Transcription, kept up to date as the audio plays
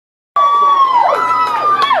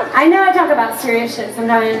I know I talk about serious shit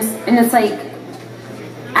sometimes, and it's like,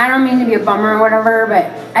 I don't mean to be a bummer or whatever, but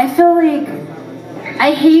I feel like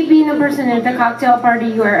I hate being a person at the cocktail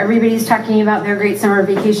party where everybody's talking about their great summer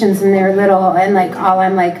vacations when they're little, and like all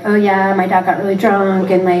I'm like, oh yeah, my dad got really drunk,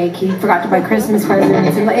 and like he forgot to buy Christmas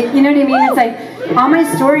presents, and like, you know what I mean? It's like all my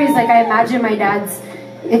stories. Like I imagine my dad's,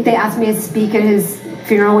 if they asked me to speak at his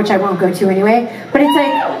funeral, which I won't go to anyway, but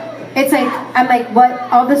it's like I'm like, what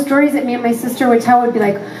all the stories that me and my sister would tell would be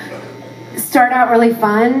like, start out really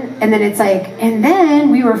fun, and then it's like, and then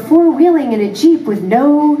we were four-wheeling in a Jeep with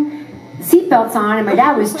no seatbelts on, and my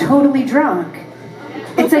dad was totally drunk.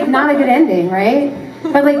 It's like not a good ending, right?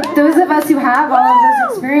 But like those of us who have all of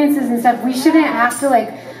those experiences and stuff, we shouldn't have to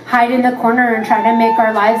like hide in the corner and try to make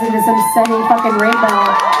our lives into some sunny fucking rainbow.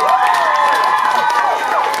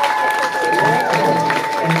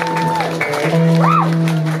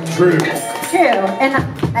 True. And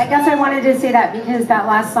I guess I wanted to say that because that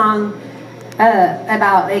last song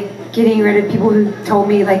about like getting rid of people who told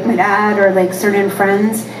me, like my dad or like certain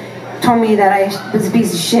friends told me that I was a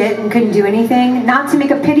piece of shit and couldn't do anything. Not to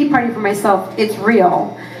make a pity party for myself, it's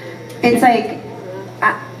real. It's like,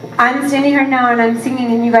 I'm standing here now and I'm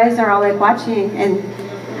singing and you guys are all like watching, and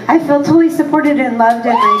I feel totally supported and loved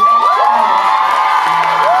and like,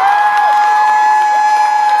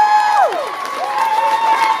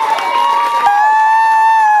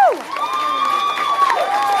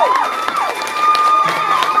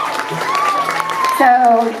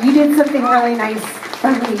 so you did something really nice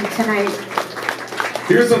for me tonight.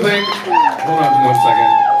 Here's the thing, hold on 1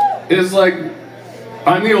 second. It's like,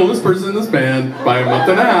 I'm the oldest person in this band by a month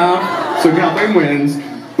and a half, so Kathleen wins,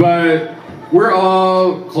 but we're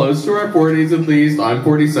all close to our 40s at least. I'm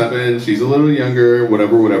 47, she's a little younger,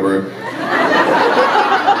 whatever.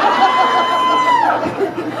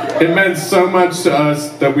 It meant so much to us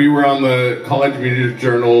that we were on the College Music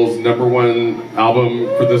Journal's #1 album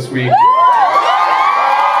for this week.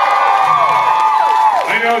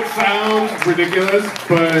 It sounds ridiculous,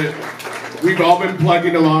 but we've all been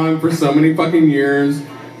plugging along for so many fucking years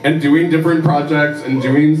and doing different projects and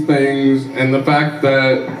doing things, and the fact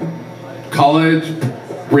that college,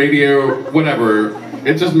 radio, whatever,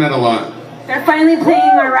 it just meant a lot. They're finally playing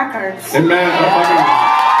our records. It meant a fucking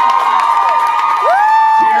lot.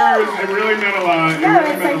 Cheers, it really meant a lot. It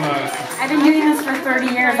really meant a lot. I've been doing this for 30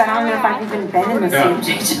 years. I don't know if I've even been in the same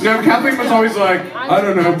church. No, Kathleen was always like, I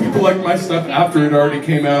don't know, people like my stuff after it already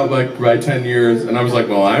came out, like, by 10 years. And I was like,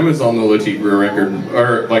 well, I was on the Tigre record,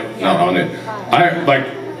 or, like, not on it. I, like,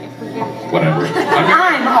 whatever.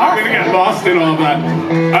 I'm gonna get lost in all that.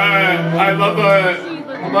 I love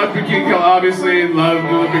Bikini Kill, obviously. Love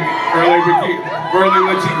the early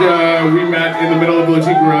Le Tigre. We met in the middle of Le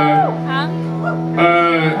Tigre.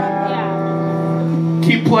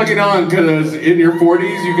 Keep plugging on, because in your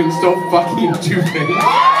 40s you can still fucking do things.